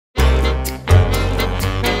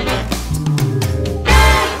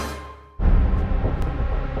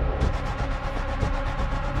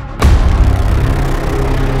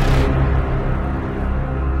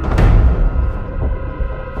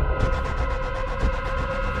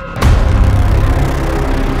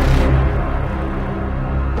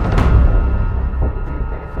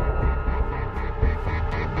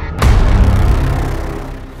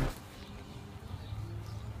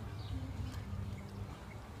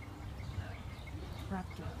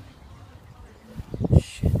raptor.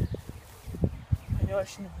 Shit. I know I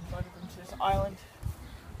shouldn't have invited them to this island.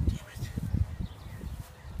 Damn it.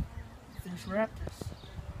 There's raptors.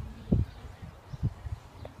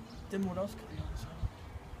 Then what else could be on this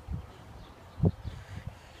island?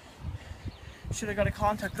 Should I gotta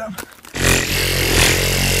contact them?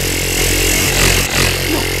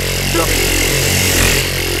 No!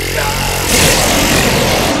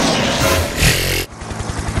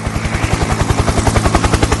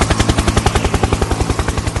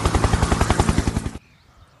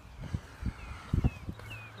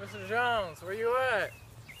 Mr. Jones, where you at?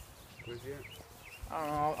 Where's he at? I don't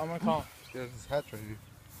know, I'm gonna call him. Yeah, his hat's right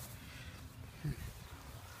here.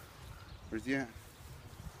 Where's he at?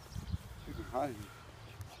 You can hide him.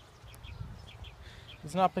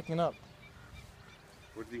 He's not picking up.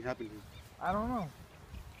 What did he happen to? I don't know.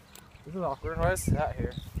 This is awkward. Why is that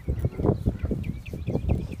here?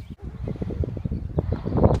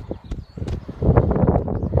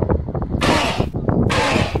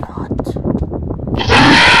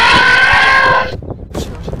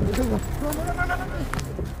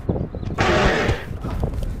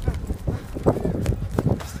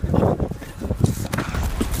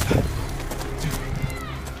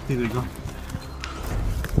 I think they're gone.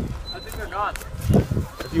 I think they're gone.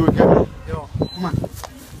 If you were good, Yo, come on.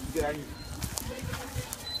 Get out of here.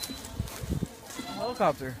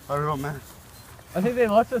 helicopter. I don't know, man. I think they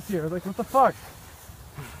left us here. Like, what the fuck?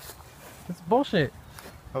 It's bullshit.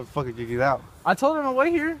 How the fuck did you get out? I told them to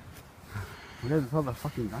wait here. We had to tell the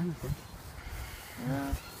fucking dinosaur.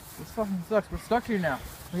 Yeah. This fucking sucks. We're stuck here now.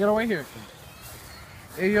 We gotta wait here.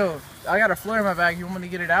 Hey, yo, I got a flare in my bag. You want me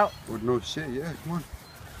to get it out? Or no shit, yeah, come on.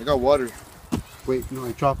 I got water. Wait, no,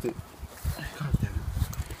 I dropped it. God damn it.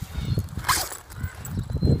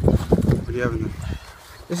 What do you have in there?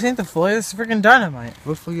 This ain't the flare. This is freaking dynamite.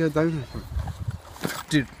 What the fuck you got dinosaur?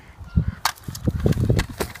 Dude.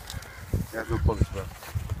 Yeah, no bullets, bro.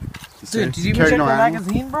 Dude, did you even check the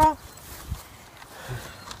magazine, bro?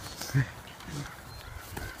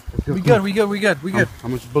 We good, we good, we good, we good. How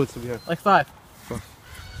much bullets do we have? Like 5.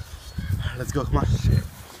 Let's go, come on. Shit.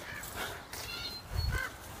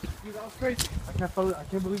 Dude, that was crazy. I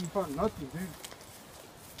can't believe you found nothing, dude.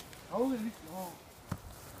 Holy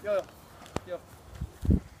Yo.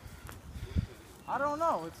 I don't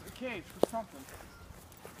know. It's a cage for something.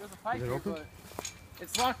 There's a pipe Is it here, open? but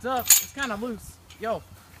it's locked up. It's kind of loose. Yo,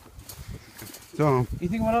 So, you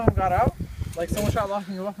think one of them got out? Like someone tried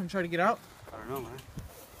locking you up and tried to get out? I don't know, man.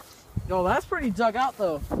 Yo, that's pretty dug out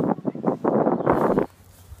though.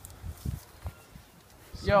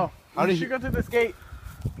 Yo, How you did should go through this gate.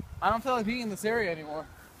 I don't feel like being in this area anymore.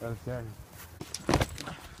 That's scary.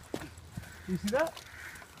 You see that?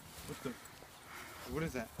 What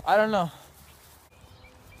is that? I don't know.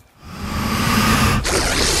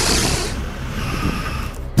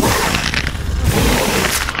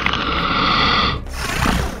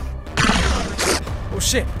 Oh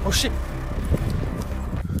shit! Oh shit!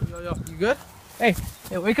 Yo, you good? Hey,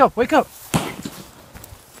 wake up, wake up!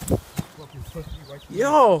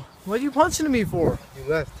 Yo, what are you punching me for? You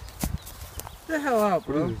left. Get the hell out,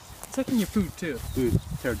 What bro. is this? Taking your food too. Dude,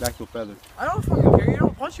 pterodactyl feather. I don't fucking care. You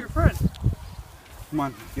don't punch your friend. Come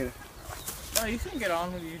on, get it. No, you can get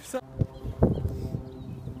on with yourself.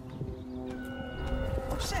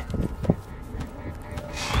 Oh shit!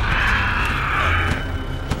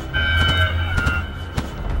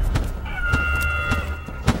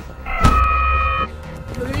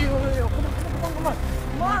 Yo,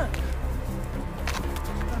 come on!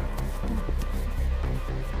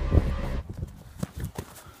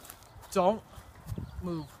 Don't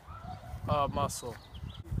move a muscle.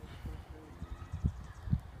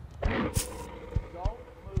 Don't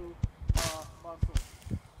move a muscle.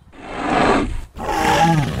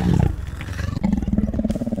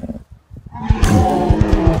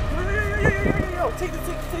 Yo, take this.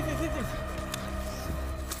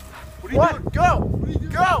 What are you What? doing? Go! What are you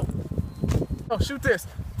doing? Go! Oh, shoot this.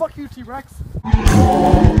 Fuck you, T-Rex.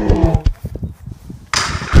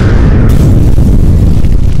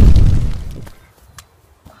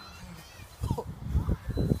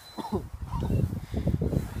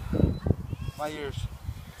 My ears.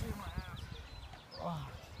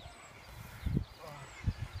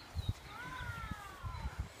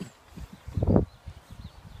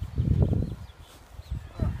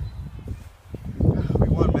 We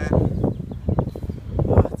won, man.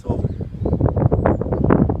 It's over.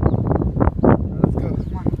 Let's go.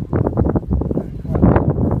 Come on.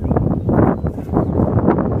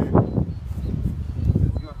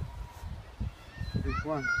 Let's go. Big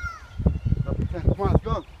one. Up to 10. Come on, let's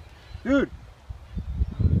go. Dude.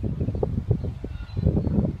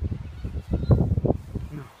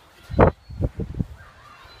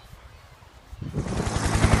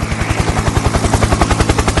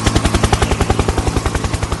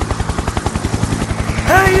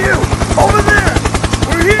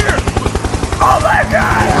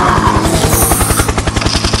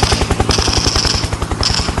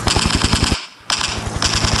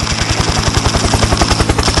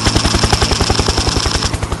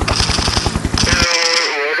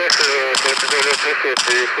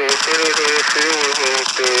 Good.